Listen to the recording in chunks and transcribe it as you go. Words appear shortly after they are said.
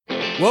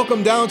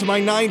Welcome down to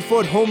my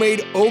 9-foot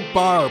homemade oak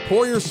bar.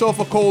 Pour yourself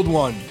a cold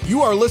one.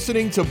 You are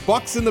listening to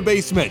Bucks in the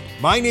Basement.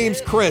 My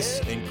name's Chris,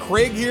 and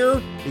Craig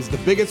here is the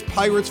biggest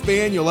Pirates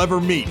fan you'll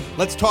ever meet.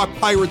 Let's talk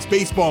Pirates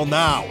baseball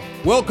now.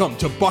 Welcome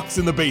to Bucks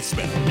in the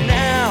Basement.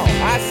 Now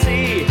I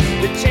see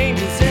the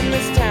changes in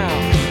this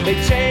town. They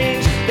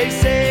change, they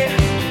say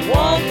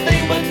one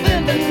thing, but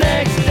then the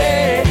next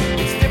day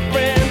it's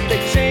different.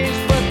 They change,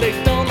 but they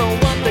don't know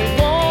what they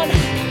want.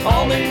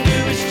 All they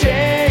do is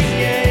change.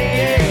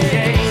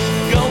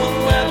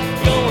 Going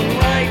left, going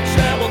right,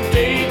 travel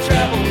day,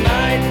 travel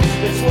night.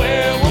 That's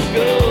where we'll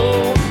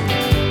go.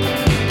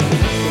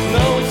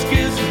 No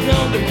excuses,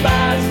 no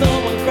goodbyes,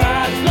 no one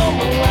cries, no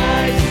one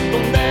lies.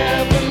 We'll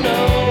never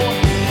know.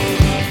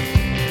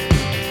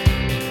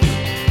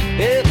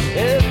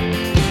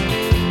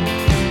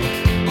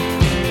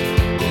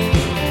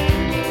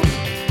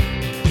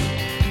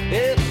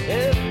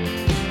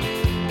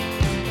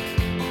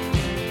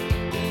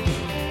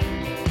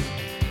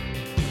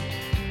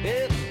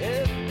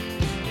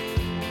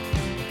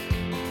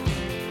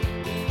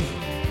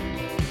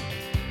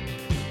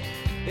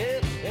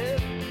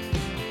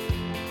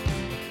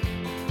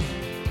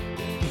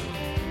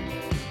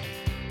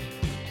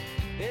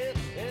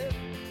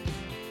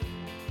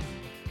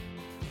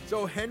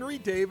 So Henry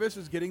Davis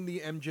is getting the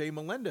MJ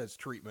Melendez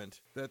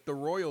treatment that the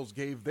Royals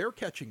gave their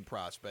catching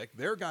prospect,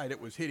 their guy that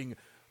was hitting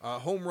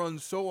home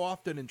runs so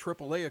often in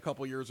AAA a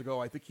couple years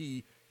ago. I think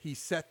he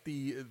set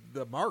the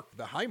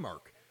high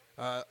mark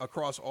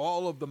across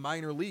all of the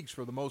minor leagues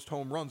for the most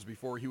home runs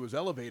before he was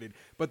elevated,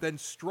 but then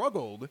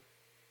struggled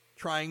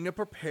trying to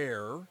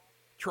prepare,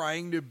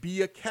 trying to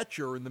be a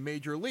catcher in the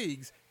major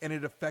leagues, and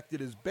it affected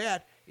his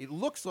bat. It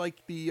looks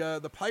like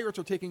the Pirates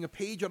are taking a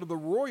page out of the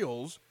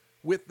Royals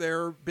with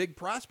their big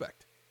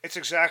prospect. It's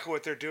exactly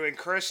what they're doing,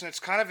 Chris, and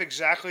it's kind of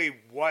exactly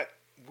what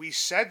we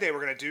said they were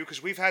going to do,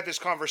 because we've had this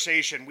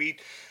conversation.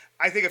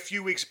 I think a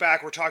few weeks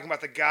back, we're talking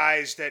about the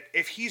guys that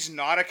if he's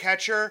not a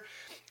catcher,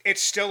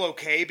 it's still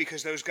okay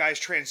because those guys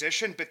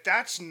transition, but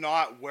that's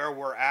not where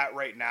we're at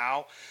right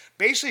now.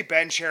 Basically,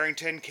 Ben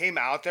Cherington came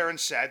out there and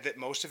said that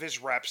most of his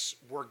reps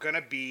were going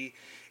to be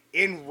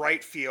in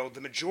right field,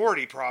 the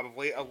majority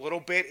probably, a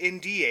little bit in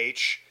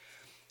DH,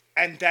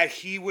 and that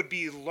he would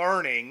be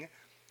learning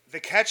the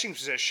catching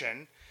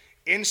position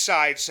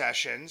inside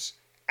sessions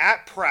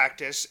at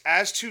practice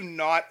as to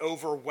not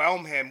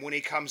overwhelm him when he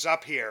comes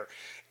up here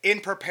in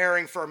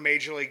preparing for a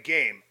major league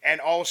game, and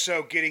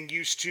also getting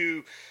used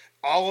to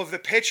all of the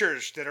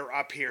pitchers that are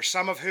up here,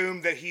 some of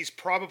whom that he's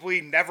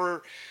probably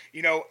never,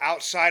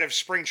 outside of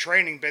spring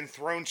training been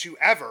thrown to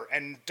ever,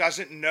 and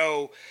doesn't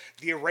know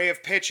the array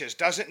of pitches,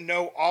 doesn't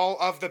know all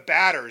of the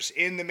batters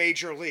in the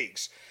major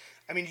leagues.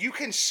 I mean, you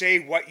can say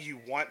what you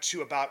want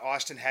to about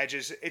Austin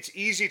Hedges. It's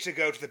easy to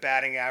go to the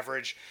batting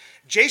average.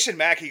 Jason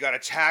Mackey got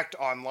attacked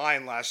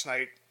online last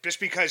night just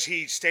because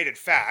he stated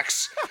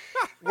facts.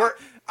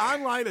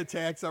 Online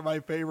attacks are my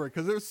favorite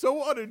because they're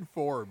so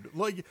uninformed.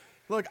 Look,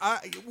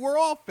 we're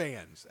all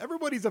fans.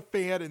 Everybody's a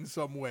fan in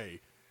some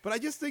way. But I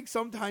just think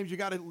sometimes you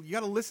gotta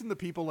listen to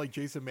people like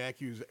Jason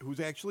Mackey, who's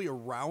actually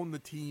around the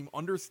team,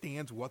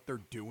 understands what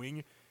they're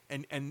doing,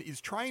 and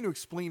is trying to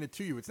explain it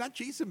to you. It's not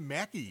Jason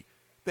Mackey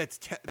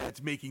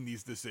that's making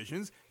these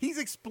decisions. He's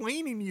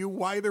explaining to you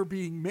why they're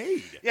being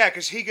made. Yeah,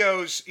 because he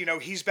goes,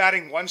 he's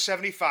batting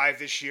 175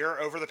 this year.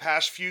 Over the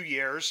past few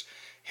years,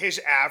 his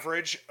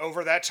average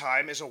over that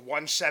time is a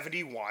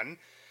 171.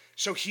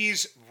 So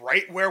he's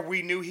right where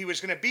we knew he was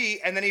going to be.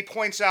 And then he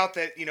points out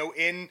that,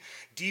 in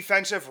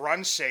defensive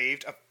runs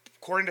saved,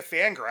 according to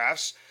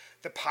Fangraphs,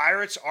 the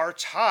Pirates are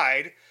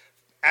tied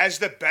as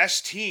the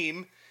best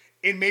team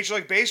in Major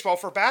League Baseball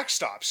for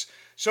backstops.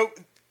 So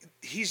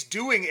he's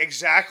doing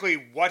exactly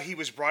what he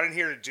was brought in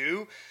here to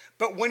do,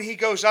 but when he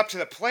goes up to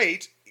the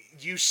plate,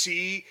 you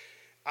see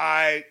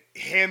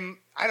him,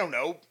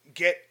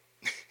 get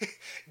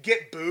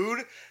get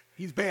booed.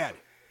 He's bad.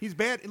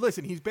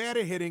 Listen, he's bad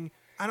at hitting.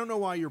 I don't know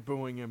why you're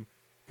booing him,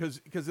 because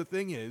the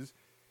thing is,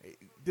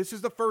 this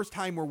is the first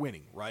time we're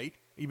winning, right?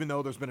 Even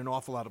though there's been an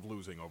awful lot of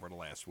losing over the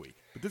last week.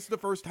 But this is the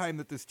first time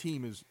that this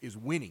team is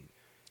winning.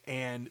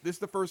 And this is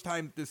the first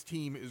time this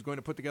team is going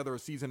to put together a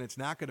season. It's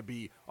not going to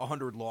be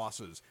 100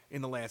 losses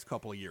in the last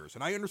couple of years.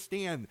 And I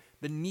understand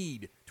the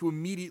need to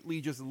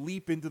immediately just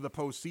leap into the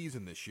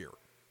postseason this year.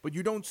 But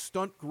you don't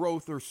stunt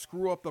growth or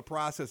screw up the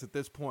process at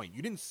this point.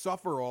 You didn't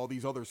suffer all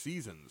these other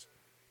seasons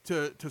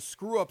to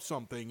screw up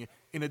something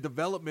in a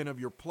development of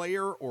your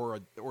player or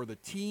the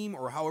team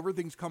or how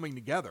everything's coming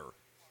together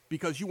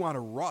because you want to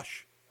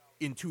rush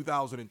in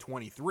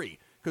 2023.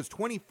 Because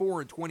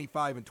 24 and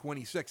 25 and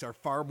 26 are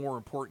far more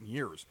important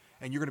years.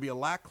 And you're going to be a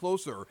lot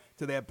closer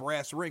to that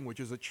brass ring,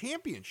 which is a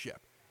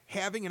championship.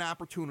 Having an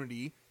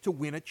opportunity to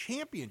win a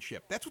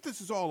championship. That's what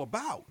this is all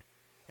about.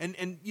 And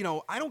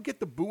I don't get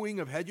the booing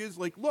of Hedges.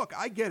 Like, look,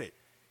 I get it.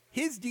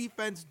 His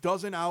defense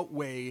doesn't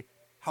outweigh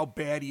how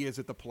bad he is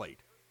at the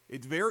plate. You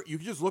can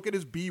just look at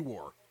his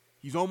B-WAR.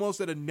 He's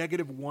almost at a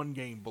 -1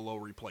 game below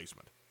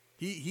replacement.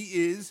 He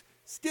is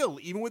still,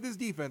 even with his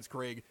defense,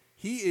 Craig,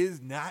 he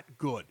is not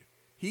good.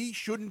 He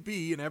shouldn't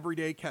be an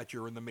everyday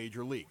catcher in the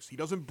major leagues. He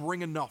doesn't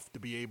bring enough to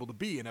be able to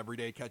be an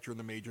everyday catcher in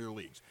the major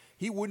leagues.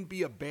 He wouldn't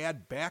be a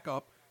bad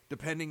backup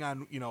depending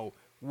on,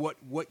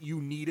 what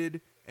you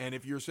needed. And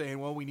if you're saying,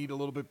 well, we need a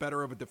little bit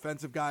better of a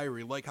defensive guy, or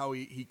you like how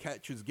he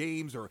catches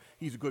games, or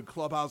he's a good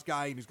clubhouse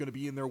guy and he's going to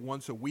be in there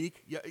once a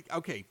week, yeah,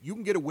 okay, you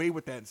can get away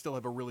with that and still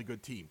have a really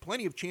good team.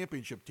 Plenty of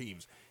championship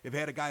teams have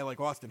had a guy like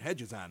Austin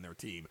Hedges on their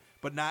team,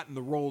 but not in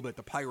the role that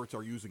the Pirates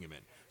are using him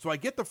in. So I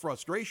get the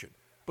frustration,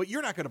 but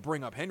you're not going to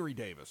bring up Henry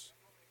Davis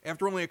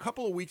after only a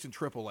couple of weeks in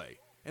AAA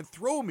and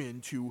throw him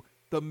into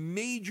the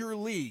major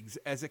leagues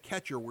as a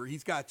catcher where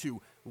he's got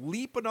to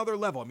leap another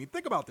level. I mean,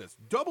 think about this.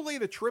 AA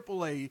to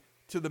AAA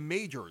to the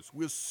majors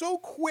was so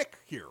quick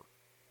here.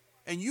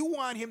 And you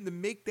want him to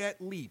make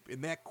that leap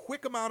in that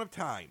quick amount of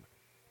time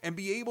and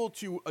be able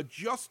to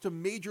adjust to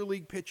major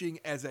league pitching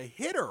as a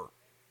hitter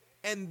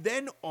and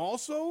then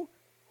also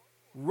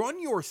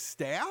run your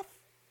staff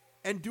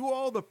and do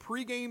all the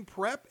pregame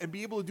prep and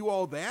be able to do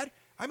all that.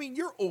 I mean,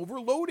 you're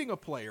overloading a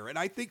player. And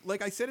I think,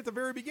 like I said at the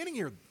very beginning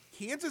here,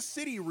 Kansas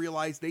City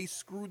realized they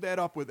screwed that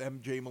up with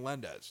MJ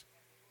Melendez.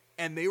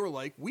 And they were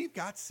like, we've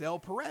got Sal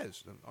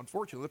Perez. And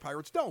unfortunately, the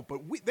Pirates don't. But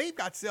they've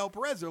got Sal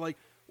Perez. They're like,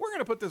 we're going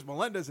to put this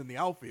Melendez in the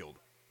outfield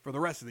for the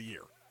rest of the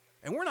year.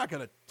 And we're not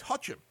going to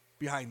touch him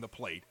behind the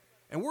plate.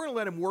 And we're going to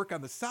let him work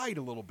on the side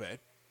a little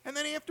bit. And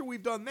then after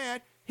we've done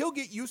that, he'll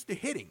get used to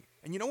hitting.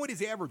 And you know what?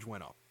 His average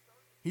went up.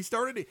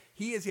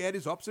 He has had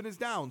his ups and his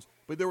downs,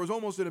 but there was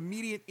almost an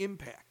immediate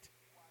impact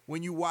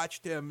when you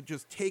watched him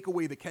just take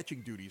away the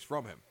catching duties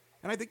from him.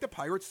 And I think the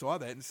Pirates saw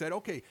that and said,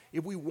 okay,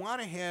 if we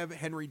want to have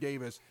Henry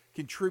Davis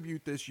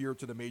contribute this year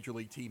to the Major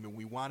League team and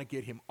we want to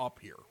get him up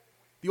here,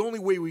 the only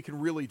way we can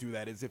really do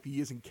that is if he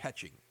isn't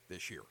catching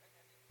this year.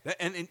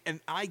 And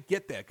I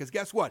get that, because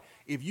guess what?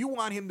 If you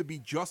want him to be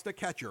just a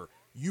catcher,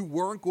 you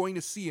weren't going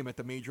to see him at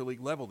the Major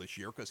League level this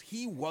year because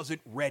he wasn't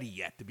ready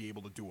yet to be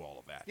able to do all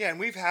of that. Yeah, and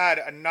we've had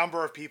a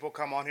number of people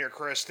come on here,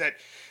 Chris, that,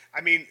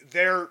 I mean,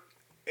 and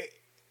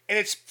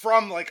it's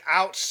from like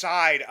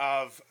outside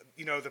of,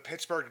 the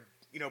Pittsburgh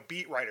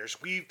beat writers.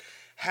 We've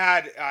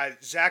had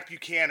Zach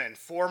Buchanan,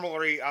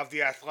 formerly of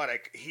The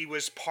Athletic. He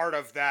was part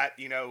of that,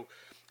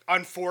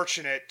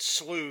 unfortunate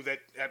slew that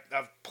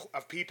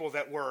of people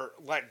that were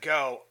let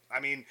go. I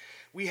mean,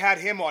 we had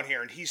him on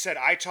here, and he said,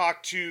 I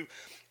talked to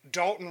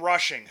Dalton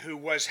Rushing, who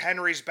was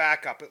Henry's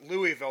backup at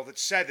Louisville, that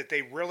said that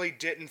they really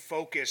didn't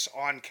focus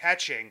on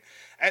catching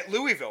at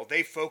Louisville.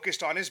 They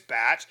focused on his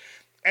bat,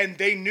 and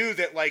they knew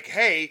that, like,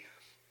 hey,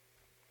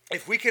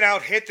 if we can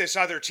out-hit this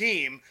other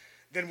team,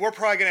 then we're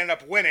probably going to end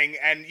up winning,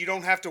 and you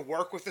don't have to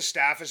work with the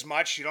staff as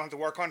much. You don't have to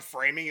work on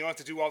framing. You don't have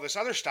to do all this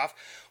other stuff.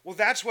 Well,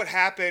 that's what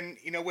happened,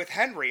 with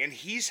Henry, and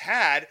he's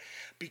had,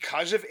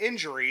 because of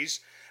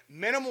injuries,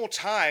 minimal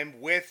time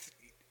with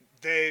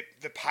the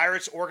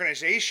Pirates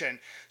organization.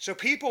 So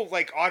people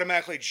like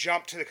automatically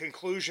jump to the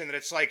conclusion that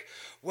it's like,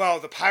 well,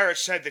 the Pirates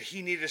said that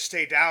he needed to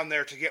stay down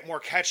there to get more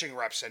catching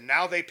reps, and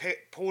now they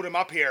pulled him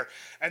up here,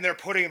 and they're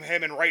putting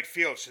him in right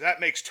field. So that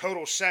makes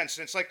total sense.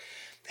 And it's like,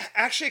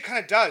 actually, it kind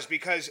of does,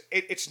 because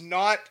it's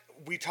not,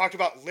 we talked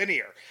about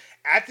linear.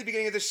 At the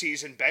beginning of the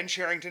season, Ben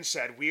Cherington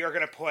said, we are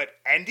going to put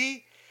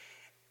Endy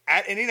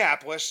at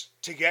Indianapolis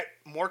to get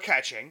more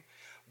catching.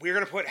 We're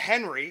going to put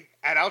Henry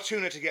at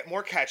Altoona to get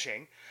more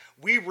catching.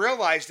 We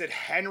realized that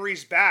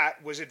Henry's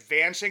bat was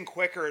advancing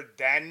quicker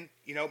than,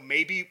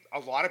 maybe a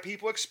lot of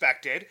people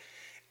expected.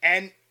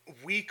 And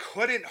we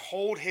couldn't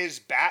hold his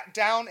bat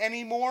down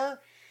anymore.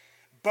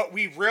 But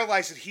we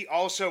realized that he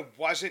also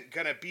wasn't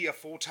going to be a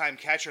full-time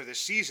catcher this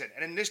season.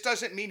 And this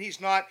doesn't mean he's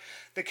not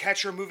the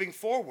catcher moving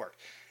forward.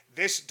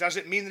 This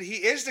doesn't mean that he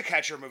is the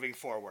catcher moving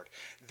forward.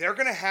 They're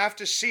going to have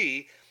to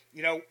see,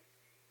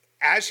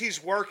 as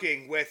he's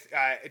working with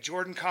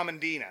Jordan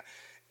Comandina,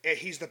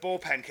 he's the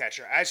bullpen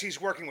catcher. As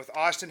he's working with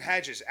Austin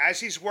Hedges, as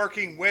he's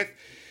working with,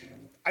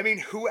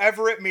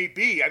 whoever it may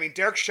be.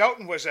 Derek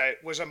Shelton was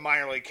a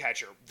minor league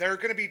catcher. They're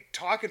going to be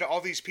talking to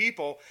all these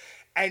people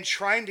and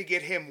trying to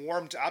get him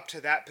warmed up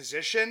to that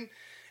position,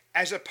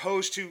 as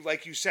opposed to,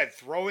 like you said,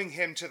 throwing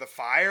him to the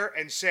fire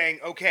and saying,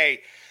 okay,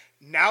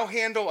 now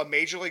handle a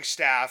major league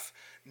staff,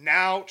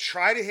 now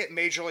try to hit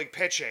major league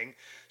pitching.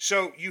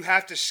 So you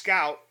have to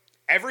scout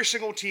every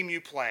single team you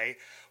play,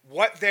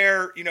 what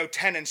their,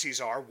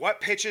 tendencies are,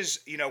 what pitches,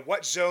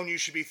 what zone you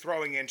should be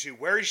throwing into,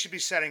 where you should be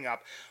setting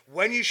up,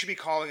 when you should be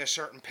calling a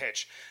certain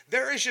pitch.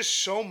 There is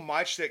just so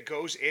much that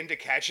goes into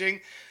catching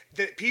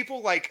that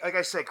people like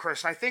I said,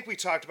 Chris, and I think we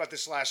talked about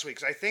this last week,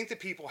 because I think that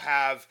people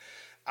have,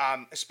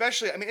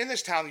 especially, in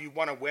this town you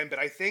want to win, but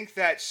I think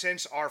that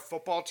since our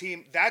football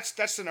team, that's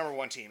the number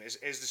one team is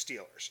the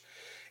Steelers.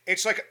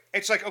 It's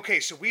like,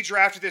 okay, so we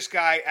drafted this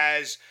guy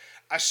as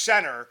a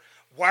center.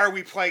 Why are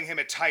we playing him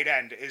at tight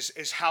end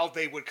is how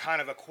they would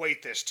kind of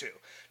equate this to.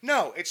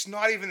 No, it's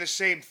not even the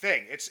same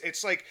thing.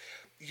 It's like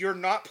you're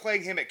not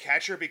playing him at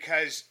catcher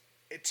because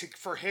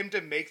for him to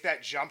make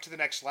that jump to the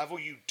next level,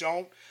 you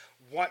don't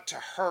want to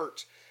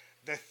hurt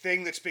the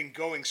thing that's been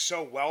going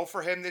so well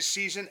for him this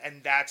season,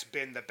 and that's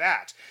been the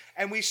bat.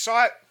 And we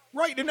saw it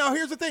Right, and now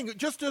here's the thing,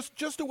 just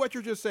to what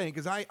you're just saying,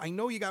 because I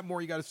know you got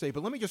more you got to say,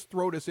 but let me just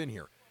throw this in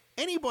here.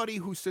 Anybody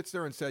who sits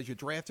there and says you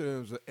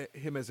drafted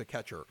him as a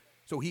catcher,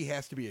 so he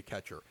has to be a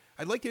catcher,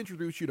 I'd like to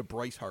introduce you to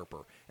Bryce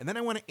Harper, and then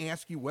I want to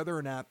ask you whether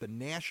or not the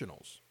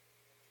Nationals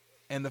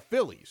and the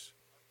Phillies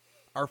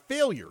are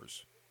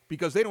failures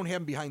because they don't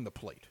have him behind the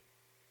plate,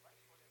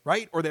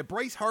 right? Or that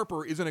Bryce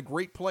Harper isn't a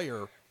great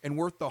player and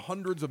worth the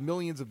hundreds of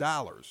millions of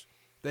dollars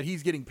that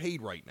he's getting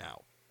paid right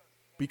now,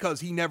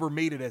 because he never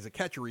made it as a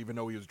catcher, even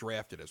though he was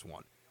drafted as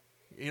one.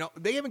 You know,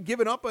 they haven't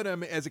given up on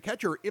him as a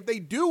catcher. If they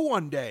do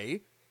one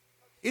day,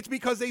 it's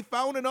because they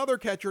found another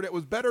catcher that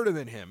was better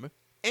than him.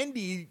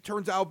 Endy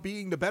turns out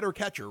being the better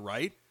catcher,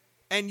 right?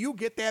 And you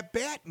get that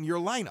bat in your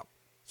lineup.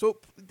 So,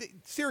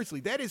 seriously,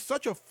 that is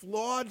such a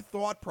flawed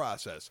thought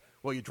process.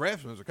 Well, you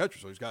draft him as a catcher,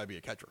 so he's got to be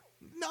a catcher.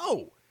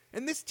 No.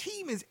 And this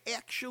team is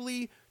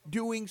actually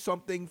doing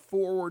something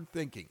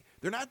forward-thinking.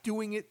 They're not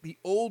doing it the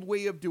old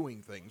way of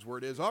doing things, where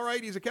it is, all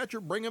right, he's a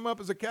catcher, bring him up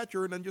as a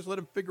catcher, and then just let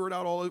him figure it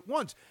out all at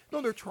once.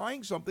 No, they're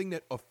trying something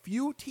that a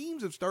few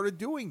teams have started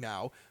doing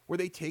now, where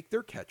they take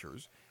their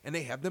catchers and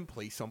they have them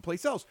play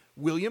someplace else.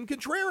 William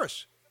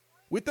Contreras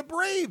with the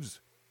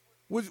Braves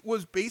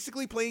was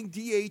basically playing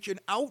DH and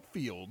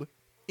outfield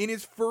in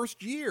his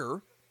first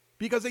year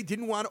because they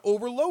didn't want to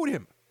overload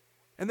him.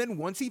 And then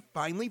once he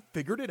finally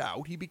figured it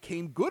out, he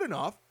became good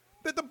enough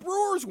that the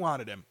Brewers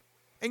wanted him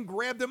and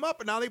grabbed him up,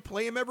 and now they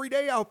play him every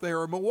day out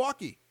there in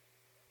Milwaukee.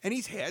 And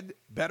he's had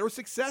better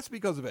success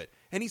because of it.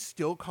 And he's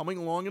still coming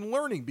along and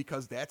learning,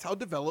 because that's how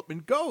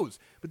development goes.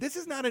 But this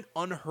is not an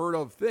unheard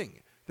of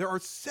thing. There are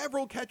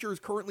several catchers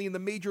currently in the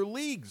major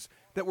leagues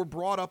that were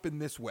brought up in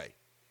this way,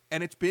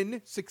 and it's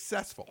been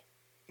successful.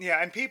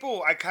 Yeah, and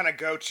people I kind of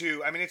go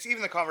to, I mean, it's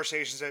even the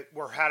conversations that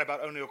were had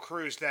about O'Neal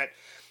Cruz that,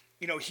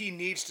 you know, he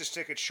needs to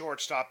stick at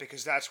shortstop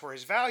because that's where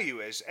his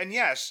value is. And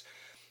yes,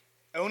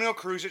 O'Neal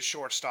Cruz at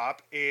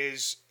shortstop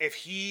is, if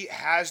he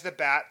has the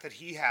bat that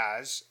he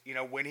has, you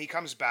know, when he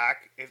comes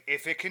back,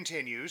 if it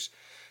continues,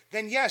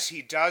 then yes,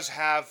 he does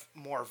have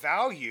more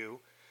value,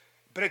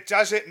 but it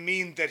doesn't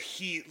mean that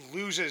he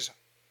loses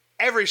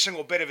every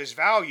single bit of his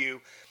value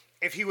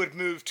if he would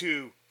move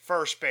to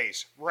first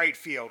base, right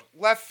field,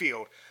 left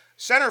field,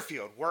 center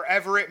field,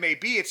 wherever it may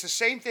be. It's the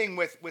same thing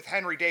with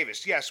Henry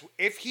Davis. Yes,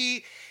 if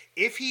he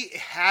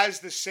has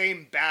the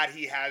same bat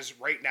he has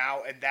right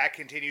now and that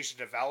continues to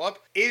develop,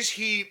 is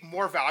he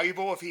more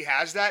valuable if he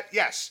has that?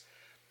 Yes.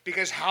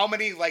 Because how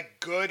many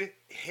good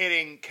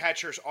hitting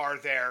catchers are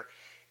there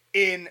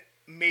in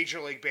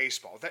Major League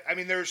Baseball? I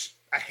mean, there's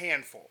a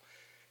handful.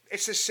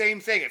 It's the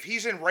same thing. If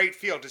he's in right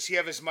field, does he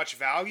have as much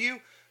value?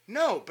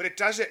 No, but it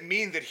doesn't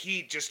mean that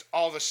he just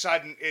all of a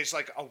sudden is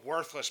like a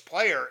worthless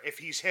player if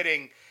he's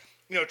hitting,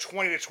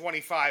 20 to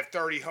 25,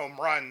 30 home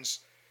runs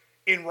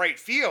in right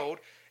field.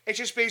 It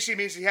just basically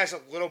means he has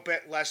a little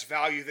bit less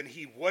value than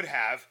he would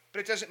have,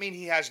 but it doesn't mean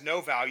he has no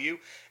value.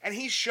 And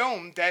he's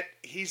shown that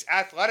he's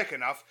athletic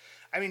enough.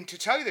 I mean, to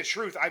tell you the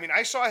truth,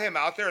 I saw him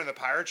out there in the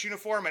Pirates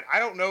uniform, and I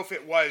don't know if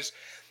it was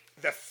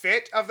the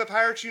fit of the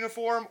Pirates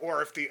uniform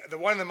or if the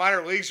one in the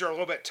minor leagues are a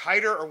little bit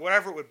tighter or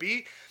whatever it would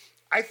be.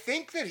 I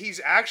think that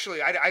he's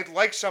actually, I'd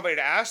like somebody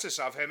to ask this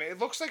of him. It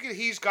looks like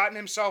he's gotten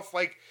himself,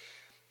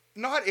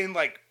 not in,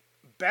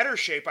 better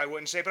shape, I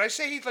wouldn't say, but I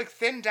say he's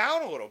thinned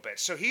down a little bit.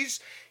 So he's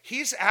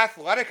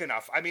athletic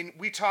enough. I mean,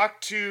 we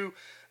talked to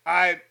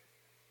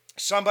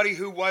somebody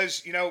who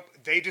was,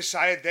 they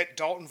decided that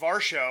Dalton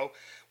Varsho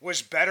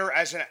was better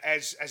as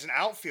an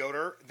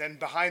outfielder than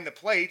behind the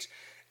plate,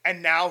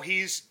 and now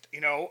he's,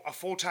 a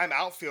full-time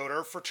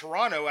outfielder for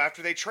Toronto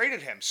after they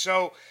traded him.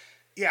 So,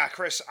 yeah,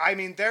 Chris, I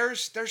mean,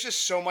 there's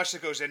just so much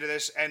that goes into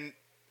this, and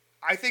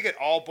I think it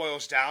all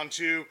boils down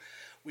to,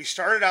 we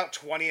started out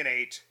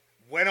 20-8,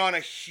 went on a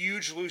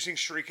huge losing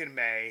streak in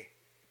May,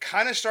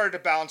 kind of started to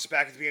bounce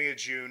back at the beginning of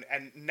June,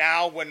 and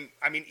now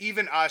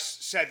even us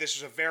said this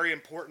was a very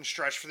important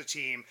stretch for the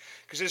team,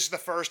 because this is the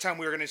first time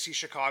we were going to see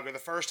Chicago, the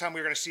first time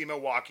we were going to see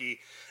Milwaukee,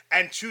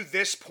 and to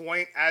this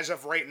point, as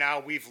of right now,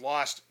 we've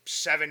lost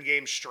 7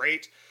 games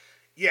straight.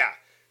 Yeah.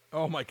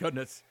 Oh my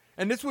goodness.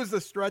 And this was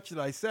the stretch that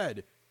I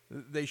said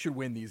they should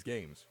win these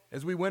games.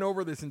 As we went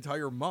over this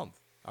entire month,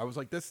 I was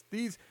like,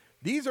 these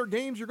are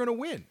games you're going to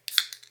win.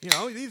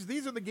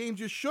 These are the games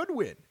you should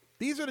win.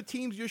 These are the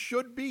teams you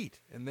should beat,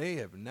 and they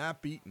have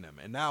not beaten them.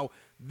 And now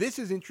this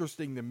is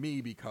interesting to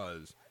me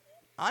because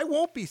I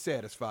won't be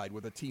satisfied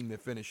with a team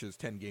that finishes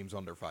 10 games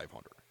under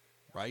 500,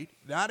 right?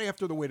 Not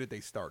after the way that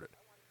they started.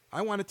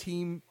 I want a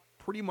team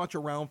pretty much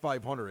around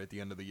 500 at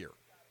the end of the year.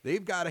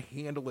 They've got to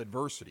handle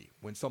adversity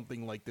when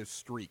something like this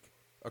streak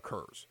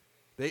occurs.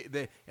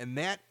 That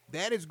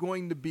is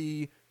going to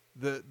be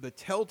the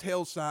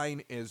telltale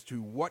sign as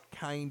to what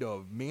kind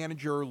of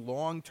manager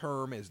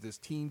long-term, as this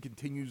team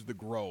continues to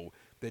grow,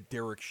 that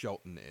Derek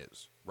Shelton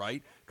is,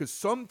 right? Because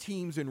some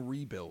teams in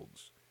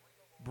rebuilds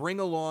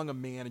bring along a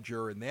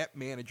manager, and that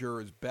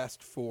manager is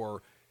best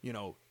for,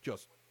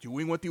 just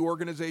doing what the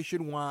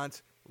organization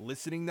wants,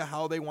 listening to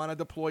how they want to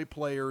deploy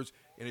players,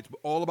 and it's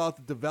all about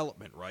the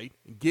development, right?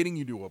 And getting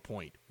you to a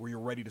point where you're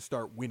ready to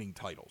start winning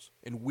titles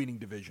and winning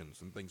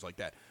divisions and things like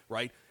that,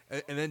 right?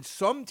 And then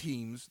some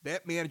teams,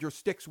 that manager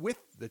sticks with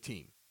the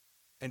team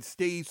and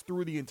stays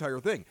through the entire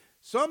thing.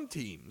 Some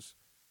teams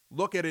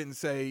look at it and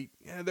say,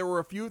 yeah, there were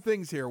a few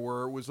things here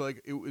where it was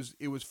like it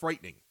was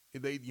frightening.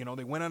 They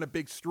went on a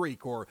big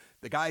streak, or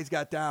the guys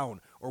got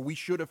down, or we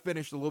should have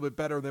finished a little bit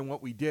better than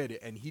what we did,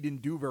 and he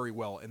didn't do very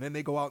well. And then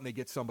they go out and they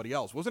get somebody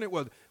else. Wasn't it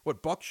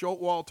what Buck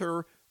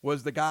Showalter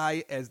was the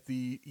guy as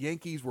the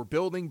Yankees were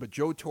building, but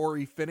Joe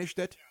Torre finished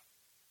it?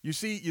 You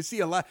see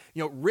a lot.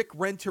 Rick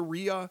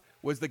Renteria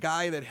was the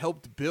guy that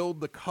helped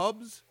build the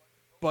Cubs,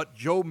 but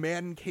Joe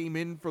Madden came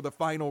in for the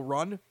final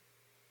run.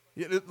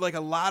 Like a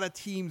lot of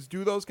teams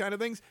do those kind of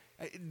things.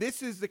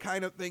 This is the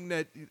kind of thing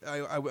that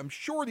I'm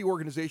sure the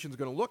organization is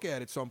going to look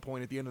at some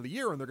point at the end of the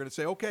year, and they're going to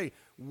say, okay,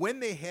 when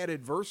they had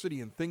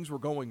adversity and things were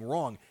going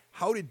wrong,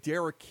 how did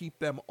Derek keep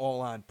them all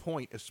on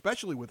point,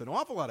 especially with an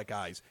awful lot of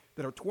guys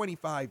that are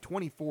 25,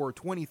 24,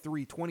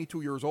 23,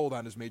 22 years old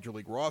on his major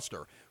league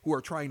roster who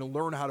are trying to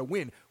learn how to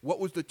win? What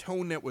was the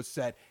tone that was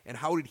set, and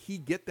how did he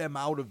get them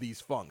out of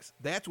these funks?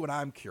 That's what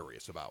I'm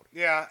curious about.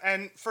 Yeah,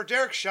 and for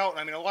Derek Shelton,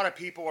 I mean, a lot of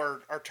people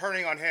are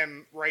turning on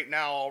him right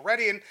now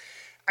already, and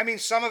I mean,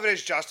 some of it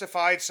is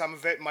justified, some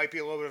of it might be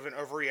a little bit of an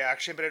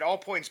overreaction, but it all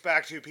points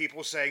back to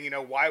people saying,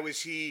 why was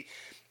he,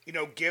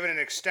 given an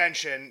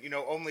extension,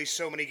 only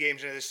so many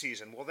games into the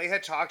season? Well, they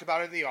had talked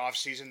about it in the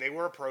offseason. They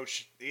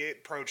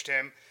approached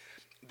him.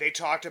 They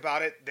talked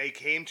about it. They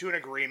came to an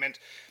agreement.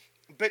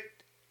 But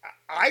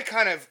I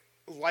kind of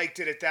liked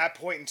it at that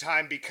point in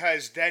time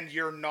because then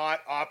you're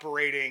not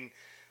operating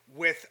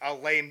with a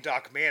lame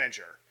duck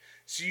manager.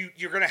 So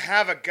you're going to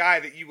have a guy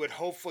that you would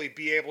hopefully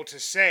be able to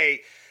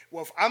say,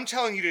 well, if I'm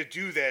telling you to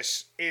do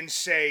this in,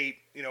 say,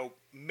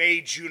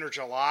 May, June, or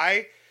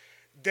July,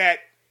 that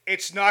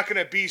it's not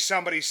going to be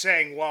somebody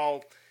saying,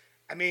 well,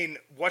 I mean,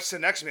 what's the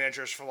next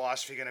manager's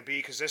philosophy going to be?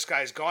 Because this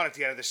guy's gone at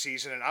the end of the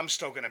season, and I'm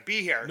still going to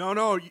be here.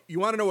 No. You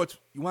want to know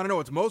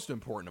what's most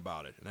important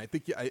about it, and I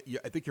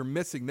think you're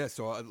missing this.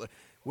 So,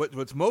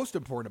 what's most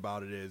important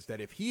about it is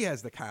that if he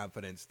has the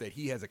confidence that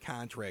he has a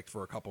contract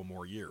for a couple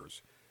more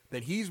years,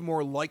 that he's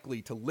more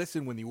likely to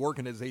listen when the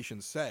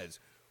organization says,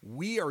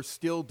 we are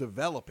still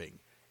developing,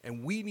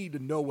 and we need to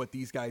know what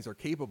these guys are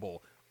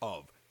capable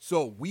of.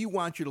 So we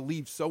want you to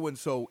leave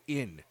so-and-so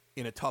in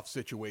a tough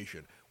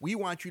situation. We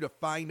want you to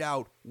find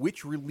out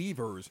which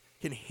relievers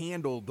can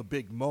handle the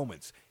big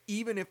moments.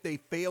 Even if they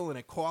fail and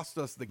it costs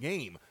us the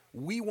game,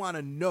 we want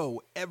to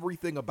know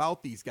everything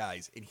about these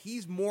guys. And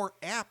he's more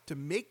apt to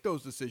make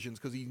those decisions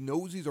because he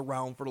knows he's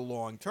around for the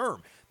long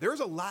term. There's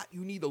a lot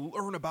you need to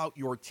learn about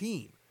your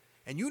team.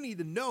 And you need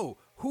to know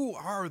who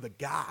are the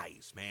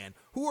guys, man.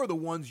 Who are the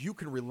ones you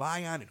can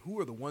rely on and who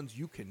are the ones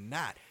you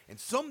cannot. And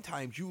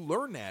sometimes you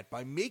learn that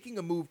by making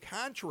a move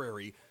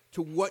contrary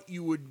to what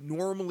you would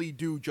normally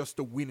do just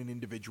to win an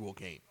individual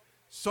game.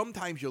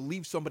 Sometimes you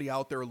leave somebody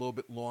out there a little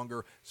bit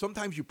longer.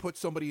 Sometimes you put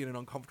somebody in an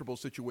uncomfortable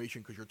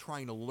situation because you're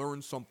trying to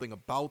learn something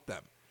about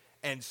them.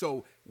 And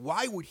so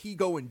why would he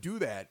go and do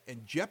that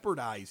and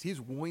jeopardize his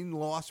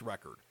win-loss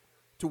record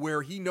to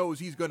where he knows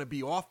he's going to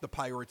be off the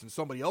Pirates and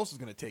somebody else is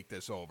going to take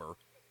this over?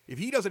 If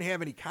he doesn't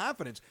have any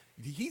confidence,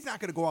 he's not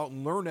going to go out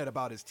and learn that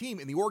about his team,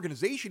 and the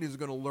organization is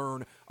going to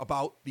learn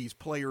about these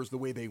players the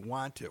way they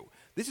want to.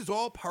 This is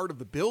all part of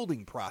the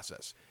building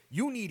process.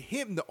 You need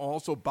him to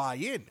also buy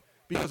in,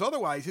 because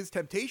otherwise his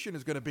temptation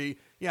is going to be,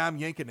 yeah, I'm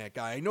yanking that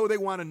guy. I know they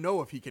want to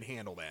know if he can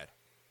handle that,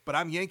 but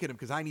I'm yanking him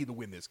because I need to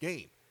win this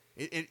game.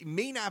 It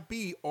may not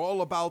be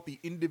all about the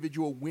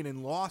individual win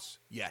and loss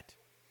yet.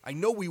 I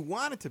know we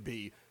want it to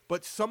be,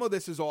 but some of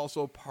this is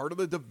also part of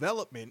the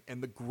development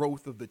and the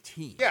growth of the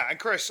team. Yeah, and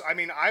Chris, I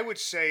mean, I would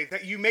say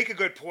that you make a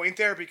good point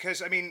there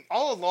because, I mean,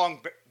 all along,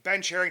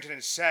 Ben Cherington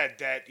has said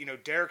that,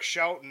 Derek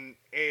Shelton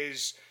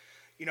is,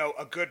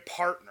 a good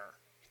partner.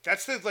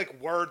 That's the,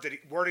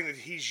 wording that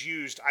he's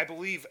used, I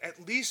believe,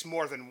 at least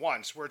more than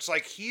once, where it's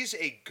like he's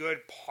a good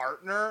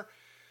partner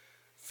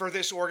for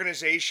this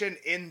organization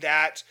in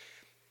that,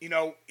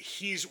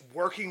 he's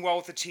working well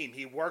with the team.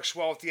 He works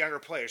well with the younger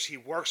players. He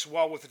works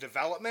well with the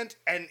development.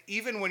 And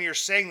even when you're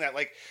saying that,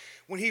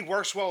 when he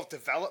works well with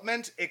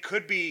development, it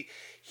could be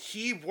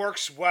he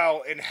works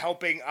well in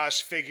helping us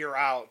figure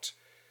out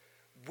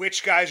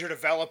which guys are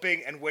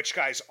developing and which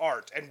guys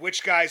aren't. And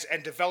which guys,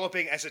 and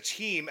developing as a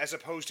team as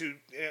opposed to,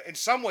 in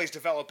some ways,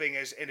 developing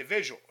as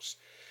individuals.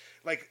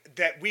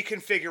 That we can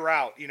figure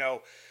out,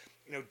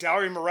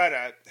 Dauri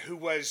Moreta, who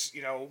was,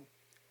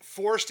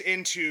 forced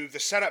into the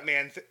setup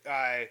man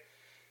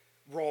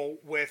role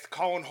with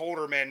Colin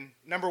Holderman,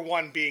 number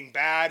one being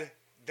bad,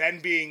 then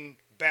being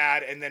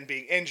bad, and then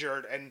being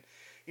injured. And,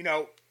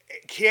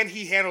 can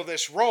he handle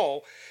this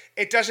role?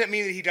 It doesn't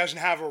mean that he doesn't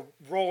have a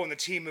role in the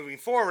team moving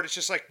forward. It's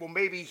just well,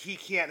 maybe he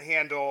can't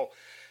handle,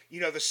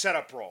 the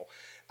setup role.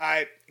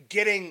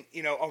 Getting,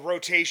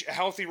 a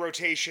healthy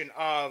rotation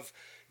of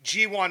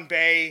G1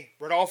 Bay,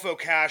 Rodolfo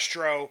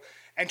Castro,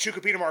 and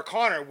Tucupita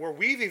Marcano, where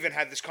we've even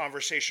had this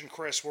conversation,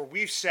 Chris, where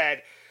we've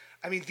said,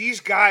 I mean, these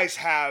guys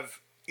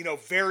have,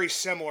 very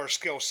similar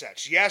skill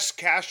sets. Yes,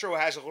 Castro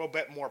has a little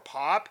bit more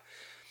pop,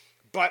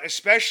 but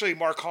especially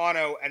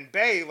Marcano and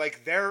Bay,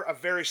 like they're a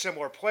very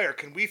similar player.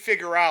 Can we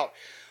figure out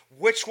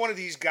which one of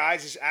these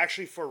guys is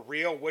actually for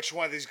real, which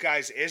one of these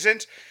guys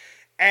isn't?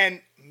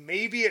 And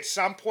maybe at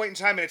some point in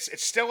time, and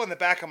it's still in the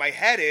back of my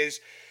head, is,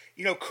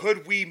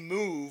 could we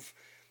move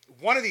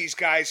one of these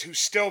guys who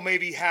still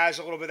maybe has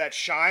a little bit of that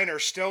shine or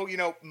still,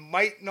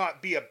 might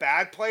not be a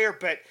bad player,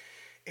 but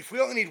if we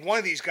only need one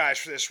of these guys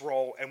for this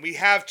role and we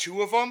have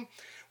two of them,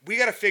 we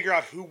got to figure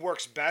out who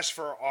works best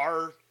for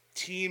our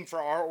team, for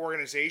our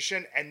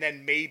organization, and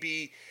then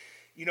maybe,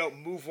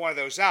 move one of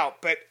those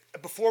out. But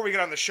before we get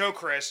on the show,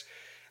 Chris,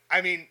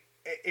 I mean,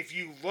 if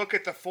you look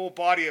at the full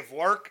body of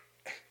work,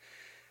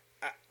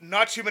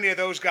 not too many of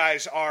those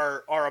guys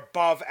are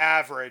above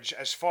average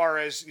as far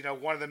as,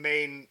 one of the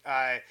main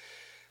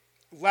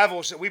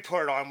levels that we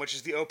put it on, which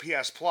is the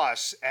OPS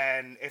plus.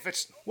 And if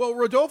it's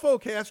Rodolfo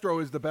Castro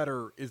is the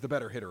better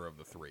hitter of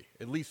the three,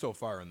 at least so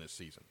far in this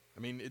season. I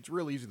mean, it's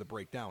real easy to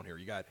break down here.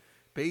 You got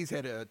Bays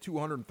had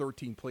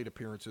 213 plate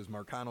appearances,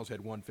 Marcano's had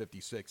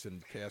 156,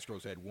 and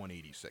Castro's had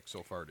 186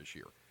 so far this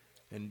year.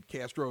 And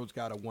Castro's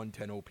got a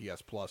 110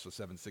 OPS plus, a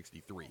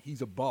 763.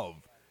 He's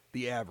above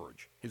the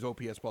average. His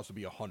OPS plus would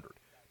be 100.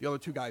 The other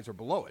two guys are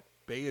below it.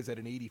 Bay is at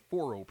an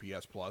 84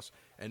 OPS plus,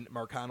 and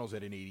Marcano's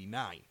at an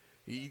 89.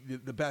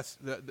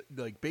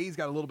 Bay's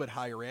got a little bit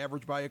higher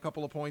average by a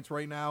couple of points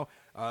right now.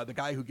 The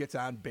guy who gets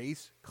on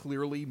base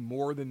clearly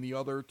more than the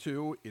other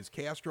two is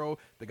Castro.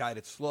 The guy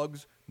that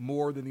slugs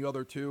more than the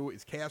other two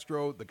is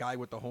Castro. The guy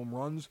with the home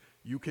runs,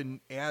 you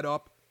can add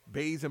up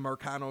Bays and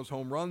Marcano's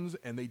home runs,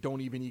 and they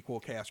don't even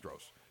equal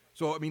Castro's.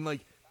 So, I mean,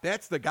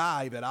 that's the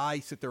guy that I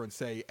sit there and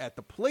say, at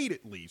the plate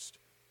at least,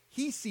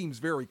 he seems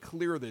very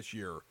clear this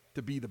year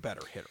to be the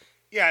better hitter.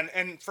 Yeah,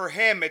 and for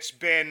him, it's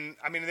been,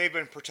 they've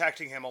been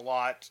protecting him a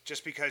lot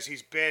just because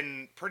he's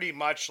been pretty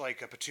much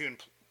like a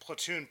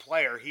platoon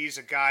player. He's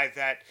a guy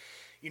that,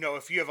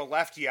 if you have a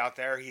lefty out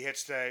there, he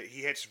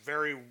hits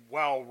very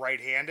well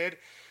right-handed,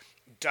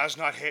 does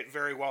not hit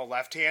very well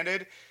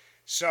left-handed.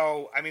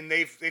 So,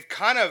 they've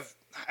kind of,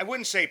 I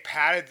wouldn't say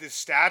padded the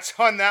stats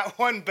on that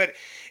one, but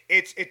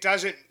it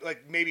doesn't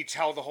maybe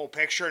tell the whole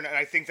picture, and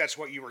I think that's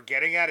what you were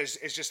getting at is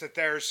just that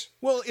there's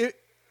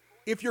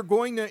if you're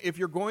going,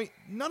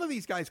 none of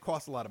these guys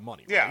cost a lot of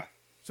money, right? Yeah.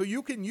 So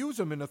you can use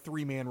them in a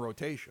 3-man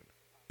rotation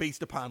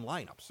based upon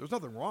lineups. There's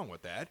nothing wrong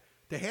with that.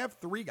 To have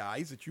three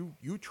guys that you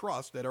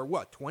trust that are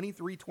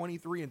 23,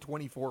 23, and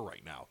 24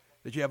 right now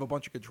that you have a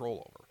bunch of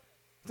control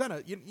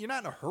over. You're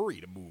not in a hurry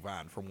to move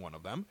on from one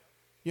of them.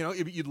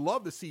 You'd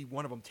love to see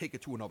one of them take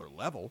it to another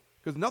level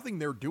because nothing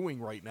they're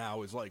doing right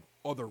now is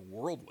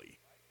otherworldly,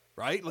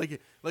 right?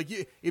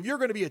 If you're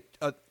going to be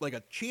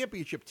a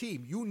championship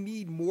team, you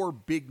need more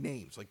big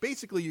names.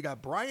 Basically, you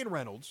got Brian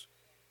Reynolds,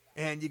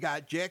 and you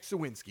got Jack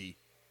Sawinski,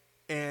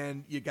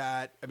 and you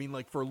got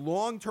for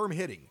long-term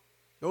hitting,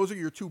 those are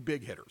your two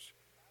big hitters.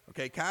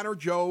 Okay, Connor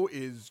Joe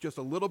is just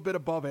a little bit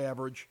above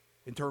average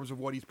in terms of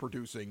what he's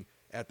producing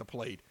at the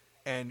plate.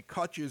 And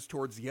Kutch is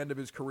towards the end of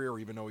his career,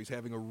 even though he's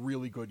having a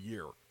really good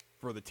year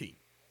for the team.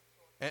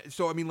 And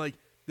so,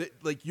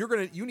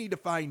 you need to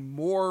find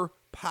more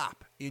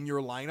pop in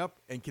your lineup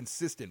and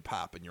consistent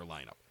pop in your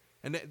lineup.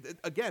 And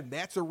again,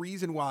 that's a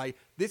reason why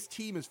this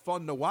team is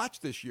fun to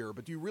watch this year.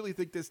 But do you really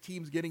think this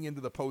team's getting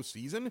into the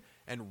postseason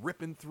and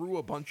ripping through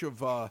a bunch of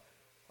the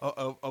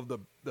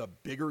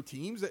bigger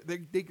teams? They're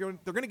going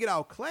to get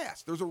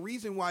outclassed. There's a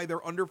reason why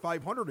they're under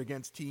 500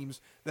 against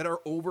teams that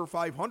are over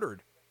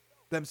 500.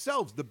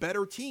 Themselves, the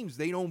better teams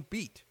they don't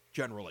beat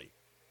generally.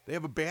 They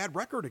have a bad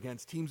record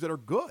against teams that are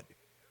good.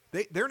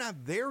 They're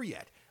not there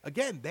yet.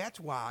 Again, that's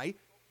why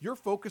you're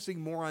focusing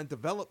more on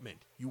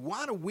development. You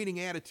want a winning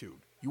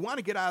attitude. You want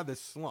to get out of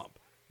this slump.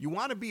 You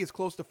want to be as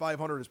close to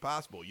 500 as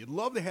possible. You'd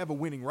love to have a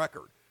winning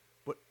record.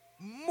 But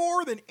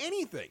more than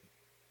anything,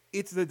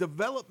 it's the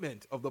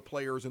development of the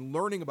players and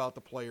learning about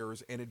the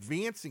players and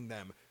advancing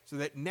them so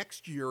that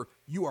next year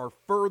you are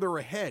further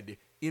ahead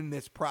in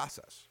this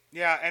process.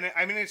 Yeah, and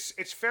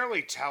it's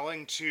fairly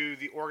telling to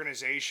the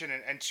organization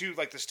and to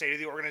the state of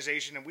the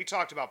organization. And we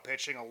talked about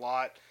pitching a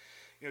lot,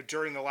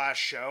 during the last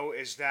show.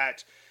 Is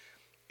that,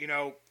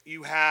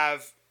 you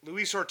have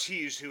Luis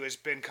Ortiz, who has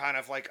been kind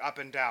of up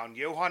and down.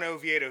 Johan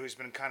Oviedo, who's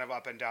been kind of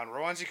up and down.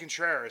 Roansy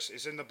Contreras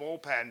is in the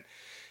bullpen,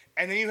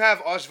 and then you have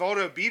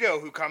Osvaldo Bido,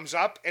 who comes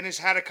up and has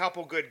had a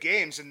couple good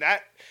games. And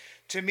that,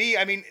 to me,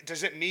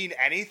 does it mean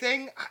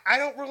anything? I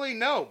don't really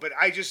know, but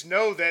I just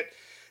know that.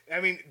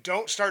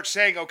 Don't start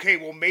saying, okay,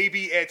 well,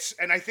 maybe it's,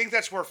 and I think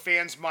that's where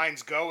fans'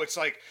 minds go. It's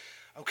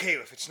okay,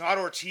 if it's not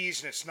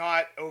Ortiz and it's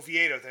not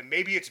Oviedo, then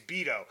maybe it's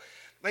Bido.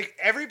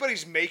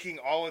 Everybody's making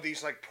all of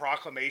these,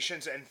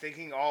 proclamations and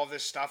thinking all of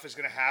this stuff is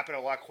going to happen a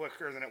lot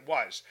quicker than it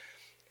was.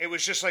 It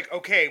was just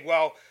okay,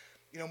 well,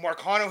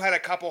 Marcano had a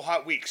couple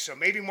hot weeks, so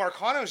maybe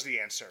Marcano's the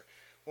answer.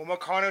 Well,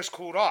 Marcano's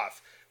cooled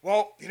off.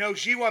 Well,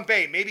 Ji-Hwan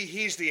Bae, maybe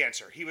he's the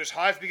answer. He was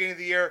hot at the beginning of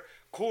the year,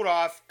 cooled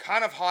off,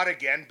 kind of hot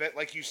again, but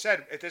like you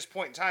said, at this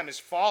point in time is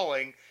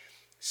falling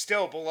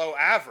still below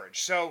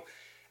average. So,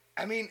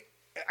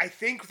 I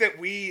think that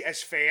we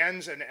as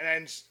fans, and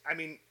I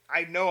mean,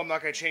 I know I'm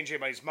not going to change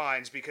anybody's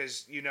minds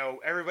because,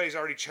 everybody's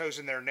already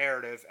chosen their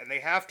narrative and they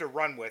have to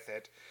run with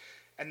it.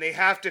 And they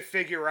have to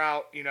figure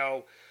out,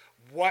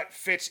 what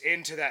fits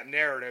into that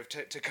narrative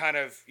to kind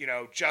of,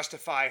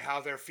 justify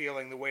how they're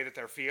feeling the way that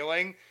they're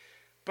feeling.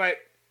 But,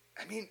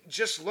 I mean,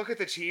 just look at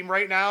the team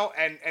right now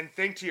and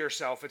think to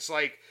yourself, it's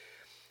like,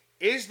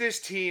 is this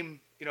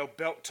team,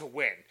 built to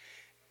win?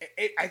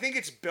 I think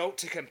it's built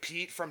to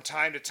compete from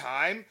time to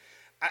time.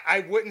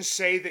 I wouldn't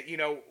say that,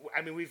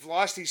 we've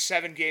lost these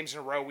 7 games in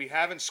a row. We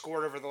haven't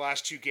scored over the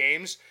last 2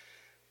 games.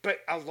 But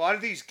a lot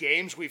of these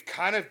games, we've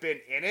kind of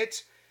been in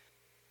it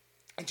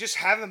and just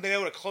haven't been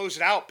able to close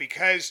it out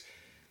because,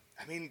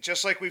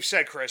 just like we've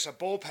said, Chris, a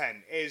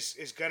bullpen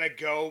is going to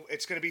go,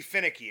 it's going to be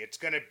finicky. It's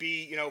going to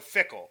be,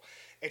 fickle.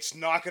 It's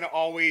not going to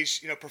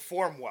always,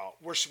 perform well.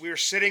 I was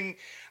sitting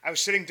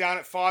down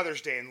at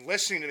Father's Day and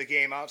listening to the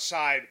game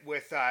outside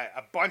with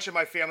a bunch of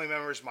my family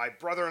members, my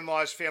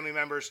brother-in-law's family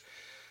members,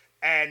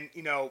 and,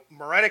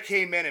 Moretta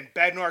came in and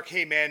Bednar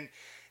came in,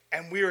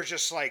 and we were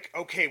just like,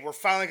 okay, we're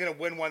finally going to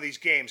win one of these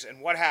games.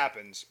 And what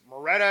happens?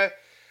 Moretta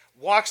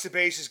walks the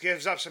bases,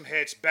 gives up some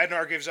hits,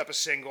 Bednar gives up a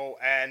single,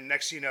 and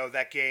next thing you know,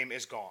 that game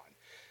is gone.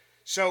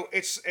 So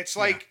it's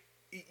like,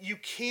 you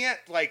can't,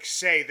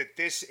 say that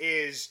this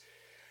is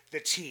the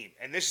team,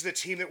 and this is the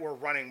team that we're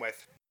running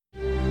with.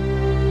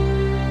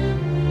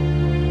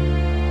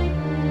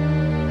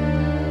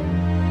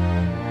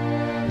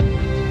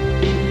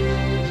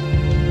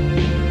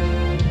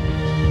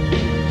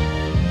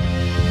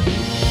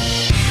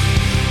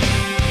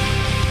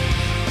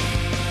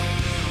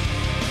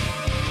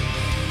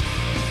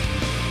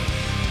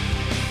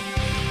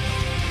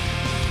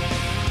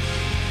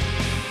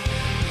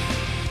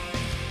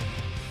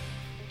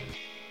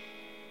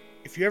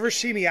 If you ever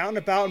see me out and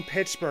about in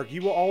Pittsburgh,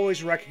 you will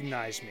always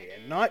recognize me,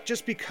 and not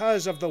just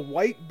because of the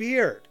white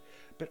beard,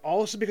 but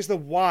also because of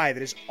the Y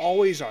that is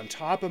always on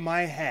top of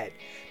my head,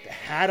 the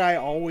hat I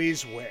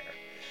always wear.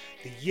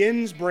 The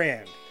Yins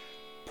brand,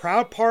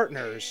 proud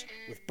partners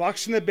with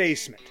Bucks in the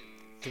Basement.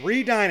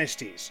 3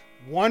 dynasties,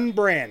 1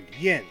 brand,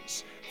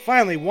 Yins.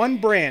 Finally, 1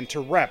 brand to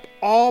rep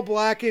all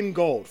black and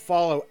gold.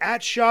 Follow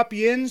at Shop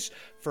Yins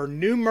for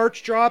new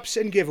merch drops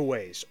and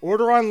giveaways.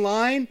 Order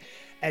online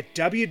at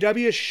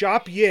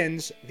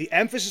www.shopyins, the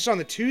emphasis on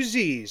the 2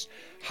 Z's,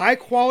 high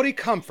quality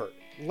comfort,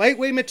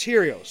 lightweight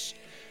materials,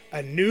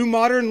 a new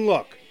modern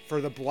look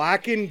for the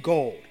black and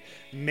gold,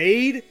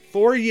 made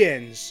for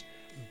Yins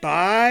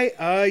by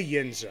a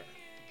Yinzer.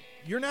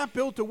 You're not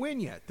built to win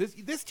yet.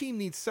 This team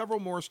needs several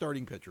more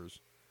starting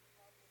pitchers.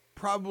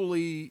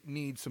 Probably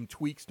needs some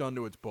tweaks done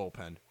to its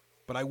bullpen,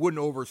 but I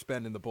wouldn't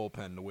overspend in the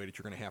bullpen the way that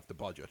you're going to have to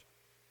budget,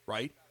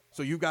 right?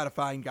 So you've got to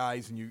find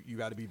guys, and you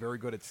got to be very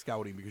good at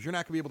scouting because you're not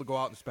going to be able to go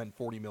out and spend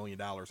 $40 million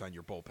on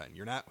your bullpen.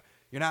 You're not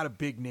a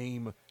big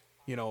name,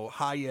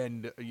 high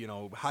end,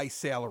 high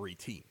salary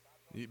team.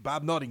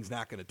 Bob Nutting's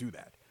not going to do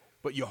that.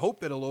 But you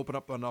hope that it'll open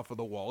up enough of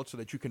the wallet so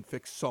that you can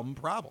fix some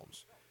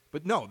problems.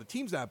 But no, the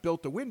team's not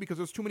built to win because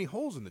there's too many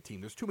holes in the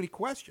team. There's too many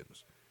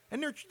questions,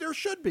 and there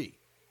should be.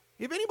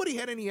 If anybody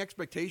had any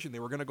expectation they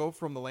were going to go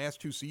from the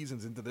last 2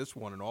 seasons into this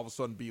one and all of a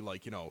sudden be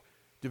like,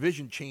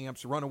 division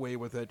champs, run away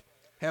with it,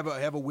 have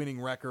a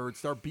winning record,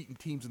 start beating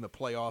teams in the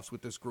playoffs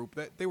with this group,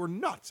 that they were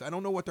nuts. I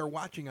don't know what they're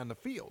watching on the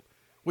field.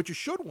 What you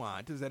should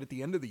want is that at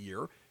the end of the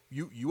year,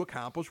 you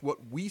accomplish what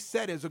we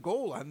set as a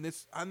goal on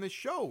this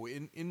show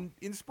in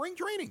spring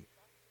training.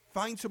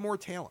 Find some more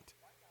talent.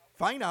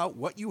 Find out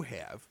what you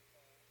have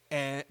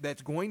and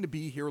that's going to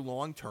be here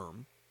long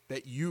term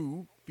that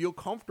you feel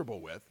comfortable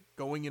with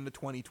going into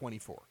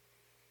 2024.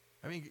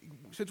 I mean,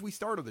 since we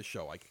started the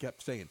show, I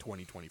kept saying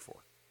 2024.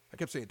 I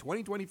kept saying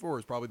 2024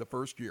 is probably the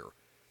first year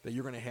that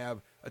you're going to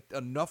have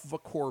enough of a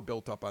core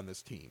built up on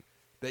this team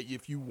that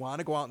if you want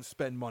to go out and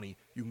spend money,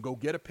 you can go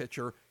get a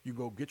pitcher, you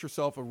can go get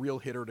yourself a real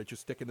hitter that you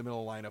stick in the middle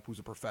of the lineup who's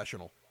a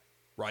professional,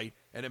 right?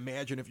 And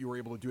imagine if you were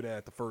able to do that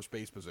at the first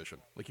base position.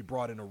 Like you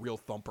brought in a real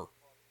thumper.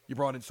 You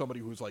brought in somebody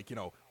who's like,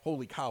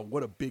 holy cow,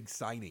 what a big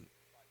signing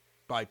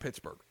by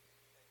Pittsburgh.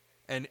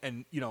 And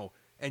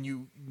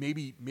you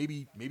maybe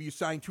you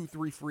sign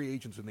 2-3 free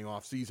agents in the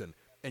offseason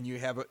and you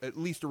have at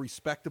least a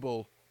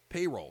respectable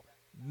payroll.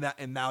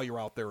 And now you're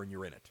out there and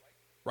you're in it,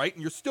 right?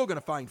 And you're still going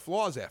to find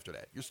flaws after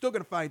that. You're still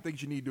going to find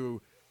things you need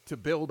to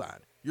build on.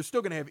 You're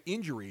still going to have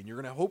injury, and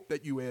you're going to hope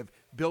that you have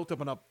built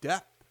up enough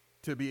depth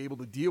to be able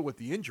to deal with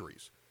the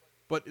injuries.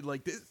 But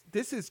like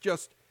this is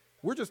just,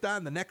 we're just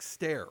on the next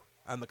stair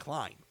on the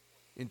climb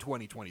in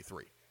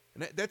 2023.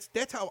 And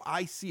that's how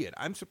I see it.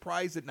 I'm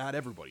surprised that not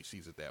everybody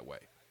sees it that way.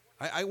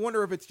 I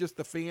wonder if it's just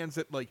the fans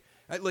that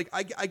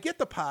I get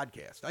the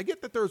podcast. I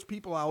get that there's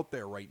people out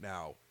there right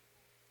now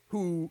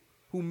who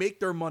make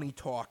their money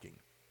talking.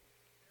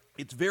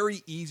 It's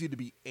very easy to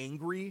be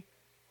angry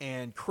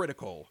and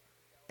critical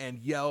and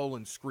yell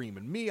and scream.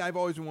 And me, I've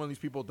always been one of these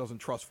people that doesn't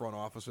trust front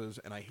offices,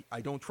 and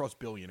I don't trust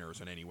billionaires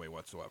in any way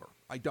whatsoever.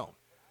 I don't.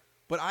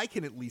 But I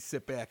can at least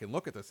sit back and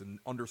look at this and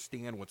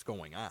understand what's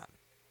going on.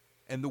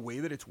 And the way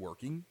that it's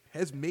working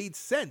has made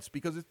sense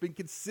because it's been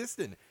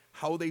consistent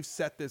how they've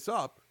set this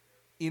up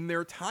in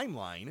their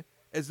timeline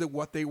as to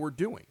what they were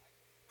doing.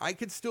 I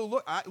could still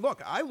look.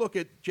 I look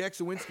at Jack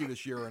Sawinski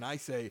this year and I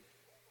say,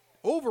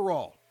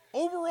 overall,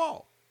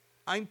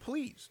 I'm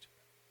pleased.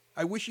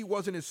 I wish he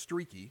wasn't as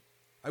streaky.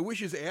 I wish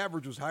his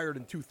average was higher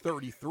than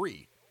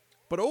 233.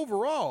 But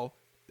overall,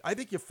 I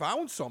think you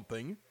found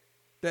something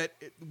that,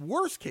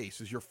 worst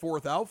case, is your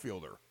fourth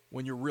outfielder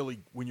when you're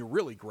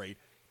really great.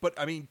 But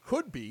I mean,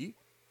 could be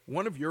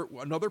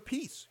another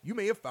piece. You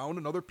may have found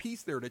another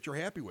piece there that you're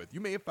happy with.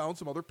 You may have found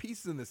some other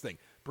pieces in this thing.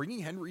 Bringing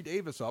Henry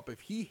Davis up,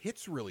 if he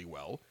hits really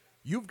well,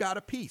 you've got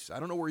a piece. I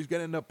don't know where he's going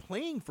to end up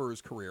playing for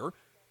his career,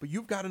 but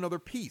you've got another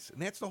piece. And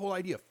that's the whole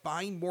idea.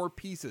 Find more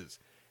pieces.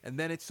 And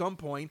then at some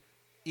point,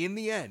 in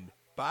the end,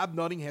 Bob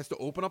Nutting has to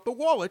open up the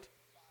wallet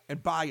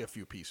and buy a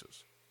few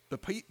pieces. The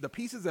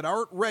pieces that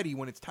aren't ready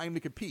when it's time to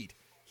compete,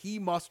 he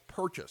must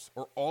purchase,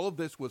 or all of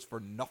this was for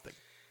nothing.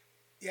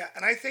 Yeah,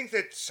 and I think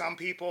that some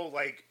people,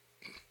 like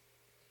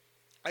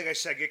I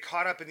said, get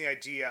caught up in the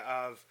idea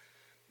of,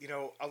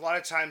 a lot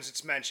of times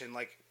it's mentioned,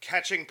 like,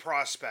 catching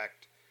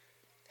prospect,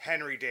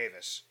 Henry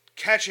Davis,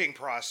 catching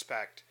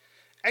prospect.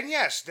 And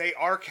yes, they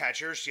are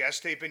catchers. Yes,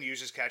 they've been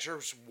used as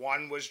catchers.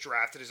 One was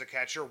drafted as a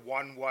catcher.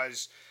 One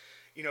was,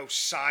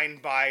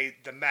 signed by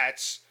the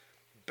Mets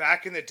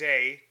back in the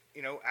day,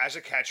 as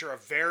a catcher, a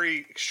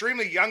very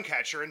extremely young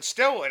catcher, and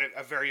still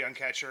a very young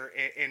catcher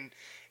in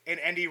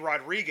Endy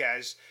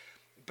Rodriguez.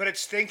 But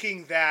it's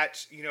thinking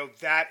that,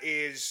 that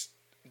is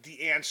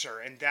the answer,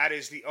 and that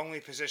is the only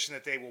position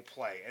that they will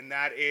play. And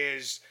that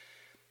is,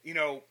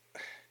 it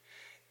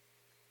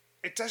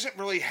doesn't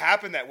really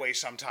happen that way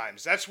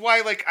sometimes. That's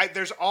why,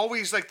 there's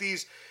always,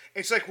 these,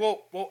 it's like,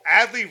 well,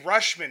 Adley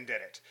Rutschman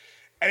did it.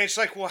 And it's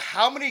like, well,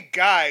 how many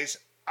guys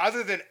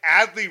other than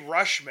Adley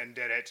Rutschman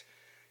did it,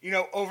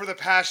 over the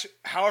past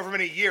however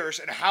many years,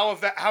 and how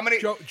many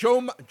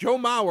Joe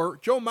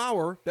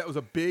Mauer, that was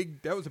a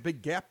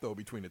big gap though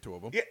between the two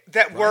of them. Yeah,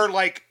 that were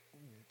like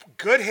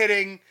good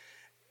hitting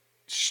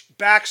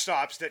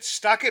backstops that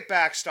stuck at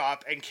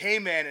backstop and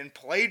came in and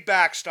played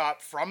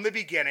backstop from the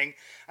beginning.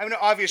 I mean,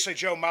 obviously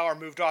Joe Mauer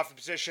moved off the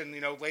position,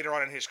 later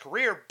on in his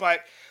career,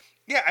 but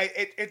yeah,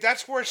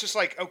 that's where it's just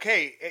like,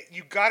 okay,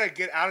 you got to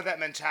get out of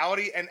that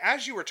mentality. And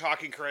as you were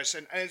talking, Chris,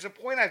 and it's a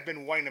point I've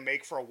been wanting to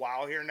make for a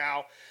while here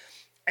now,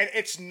 and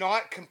it's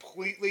not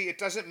completely, it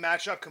doesn't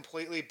match up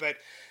completely, but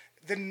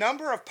the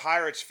number of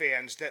Pirates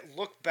fans that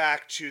look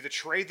back to the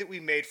trade that we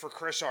made for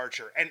Chris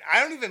Archer, and I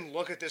don't even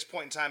look at this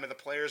point in time at the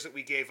players that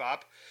we gave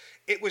up,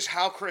 it was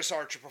how Chris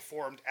Archer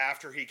performed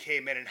after he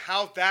came in and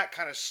how that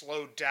kind of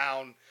slowed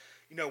down,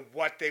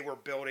 what they were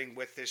building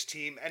with this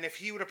team. And if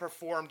he would have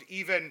performed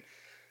even,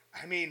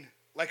 I mean,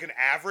 like an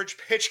average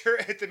pitcher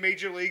at the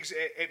major leagues,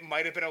 it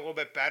might have been a little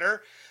bit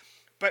better.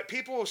 But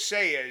people will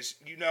say is,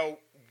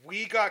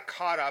 we got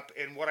caught up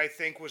in what I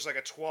think was like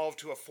a 12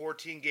 to a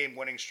 14 game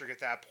winning streak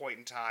at that point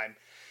in time,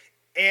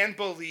 and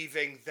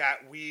believing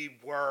that we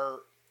were,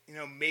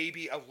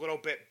 maybe a little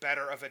bit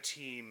better of a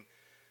team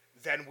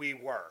than we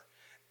were.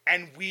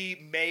 And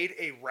we made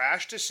a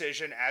rash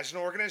decision as an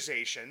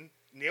organization.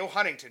 Neil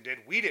Huntington did.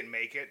 We didn't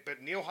make it,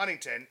 but Neil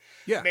Huntington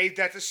made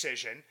that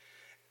decision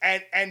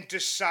and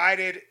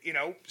decided,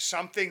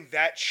 something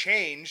that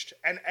changed.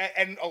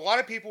 And a lot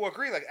of people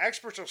agree, like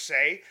experts will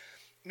say,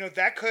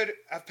 that could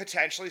have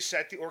potentially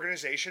set the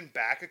organization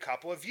back a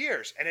couple of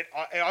years. And it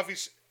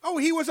obviously... Oh,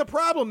 he was a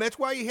problem. That's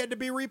why he had to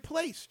be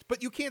replaced.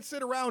 But you can't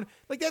sit around...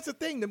 That's the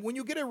thing. That when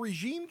you get a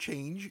regime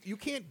change, you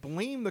can't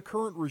blame the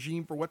current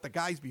regime for what the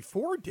guys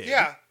before did.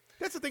 Yeah.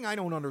 That's the thing I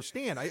don't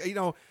understand.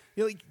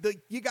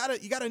 You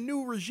got a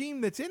new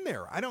regime that's in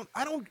there. I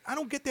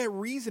don't get that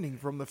reasoning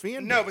from the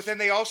fan base. No, but then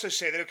they also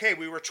say that, okay,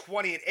 we were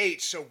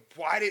 20-8, so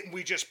why didn't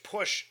we just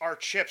push our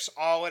chips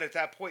all in at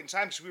that point in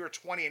time? Because we were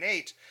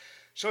 20-8.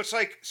 So it's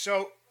like,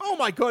 oh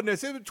my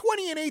goodness,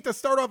 20-8 to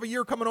start off a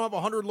year coming off a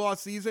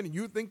 100-loss season, and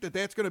you think that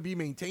that's going to be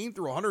maintained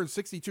through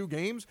 162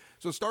 games?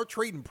 So start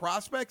trading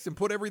prospects and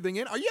put everything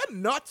in? Are you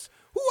nuts?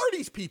 Who are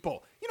these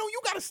people? You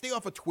got to stay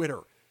off of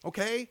Twitter,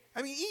 okay?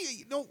 I mean,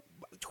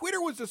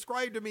 Twitter was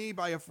described to me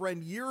by a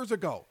friend years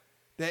ago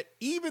that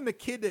even the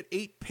kid that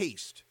ate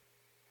paste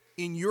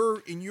in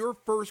your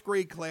first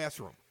grade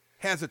classroom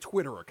has a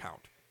Twitter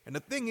account. And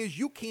the thing is,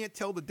 you can't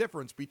tell the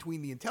difference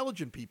between the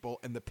intelligent people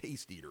and the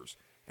paste eaters.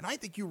 And I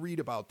think you read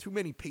about too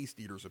many paste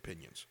eaters'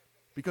 opinions,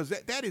 because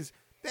that is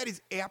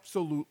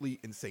absolutely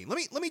insane.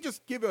 Let me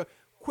just give a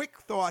quick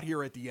thought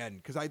here at the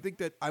end, because I think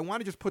that I want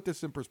to just put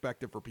this in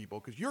perspective for people,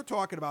 because you're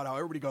talking about how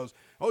everybody goes,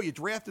 oh, you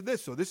drafted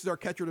this, so this is our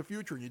catcher of the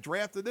future, and you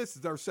drafted this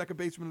is our second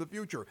baseman of the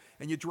future,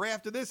 and you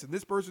drafted this, and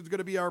this person's going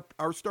to be our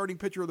starting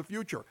pitcher of the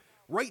future.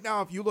 Right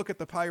now, if you look at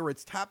the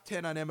Pirates' top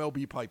 10 on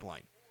MLB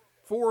Pipeline,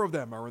 4 of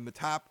them are in the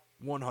top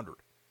 100.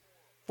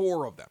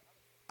 4 of them.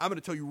 I'm going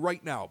to tell you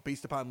right now,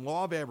 based upon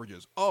law of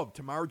averages of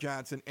Tamar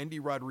Johnson, Endy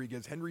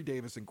Rodriguez, Henry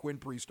Davis, and Quinn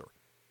Priester,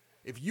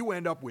 if you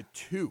end up with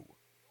two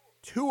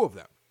of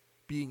them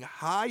being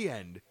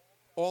high-end,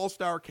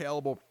 all-star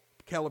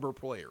caliber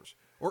players,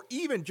 or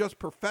even just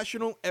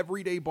professional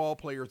everyday ball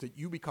players that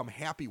you become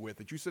happy with,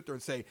 that you sit there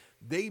and say,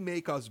 they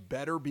make us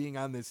better being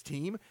on this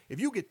team. If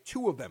you get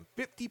 2 of them,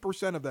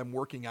 50% of them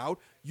working out,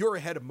 you're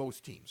ahead of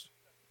most teams.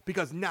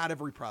 Because not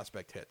every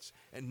prospect hits,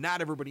 and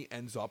not everybody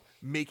ends up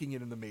making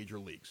it in the major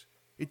leagues.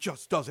 It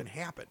just doesn't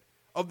happen.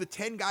 Of the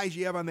 10 guys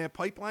you have on that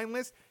pipeline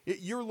list,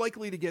 you're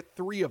likely to get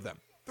 3 of them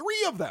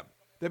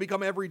that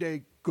become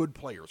everyday good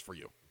players for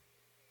you.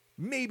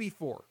 Maybe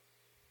 4.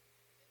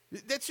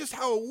 That's just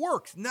how it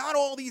works. Not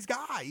all these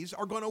guys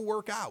are going to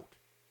work out.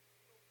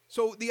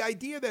 So the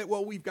idea that,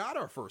 well, we've got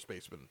our first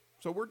baseman,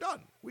 so we're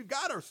done. We've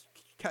got our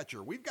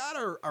catcher. We've got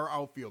our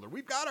outfielder.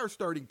 We've got our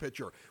starting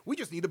pitcher. We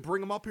just need to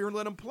bring them up here and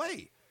let them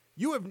play.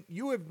 You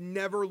have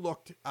never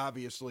looked,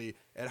 obviously,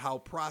 at how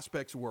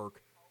prospects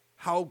work,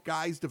 how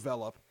guys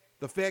develop,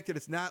 the fact that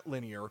it's not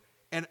linear,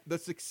 and the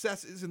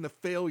successes and the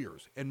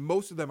failures, and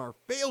most of them are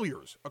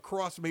failures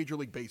across Major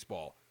League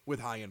Baseball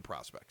with high-end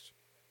prospects.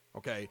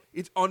 Okay?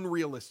 It's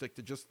unrealistic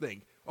to just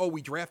think, oh,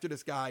 we drafted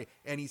this guy,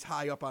 and he's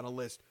high up on a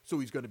list, so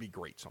he's going to be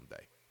great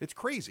someday. It's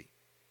crazy.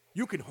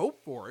 You can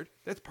hope for it.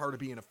 That's part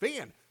of being a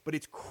fan. But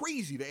it's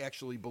crazy to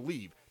actually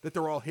believe that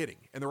they're all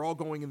hitting, and they're all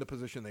going in the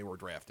position they were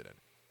drafted in.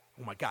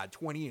 Oh, my God,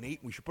 20-8,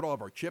 we should put all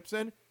of our chips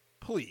in?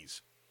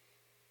 Please.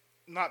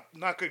 Not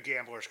good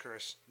gamblers,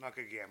 Chris. Not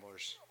good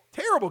gamblers.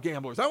 Terrible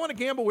gamblers. I want to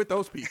gamble with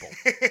those people.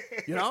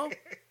 You know?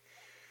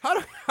 How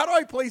do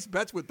I place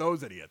bets with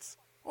those idiots?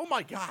 Oh,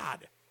 my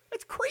God.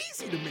 That's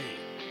crazy to me.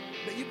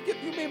 You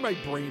made my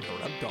brain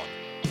hurt. I'm done.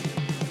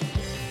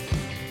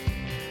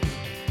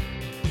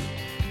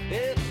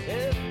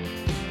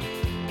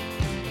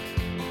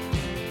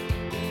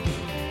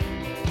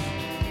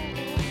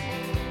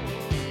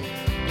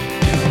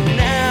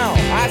 Now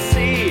I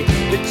see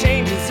the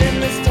changes in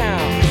this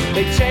town.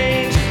 They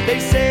change, they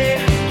say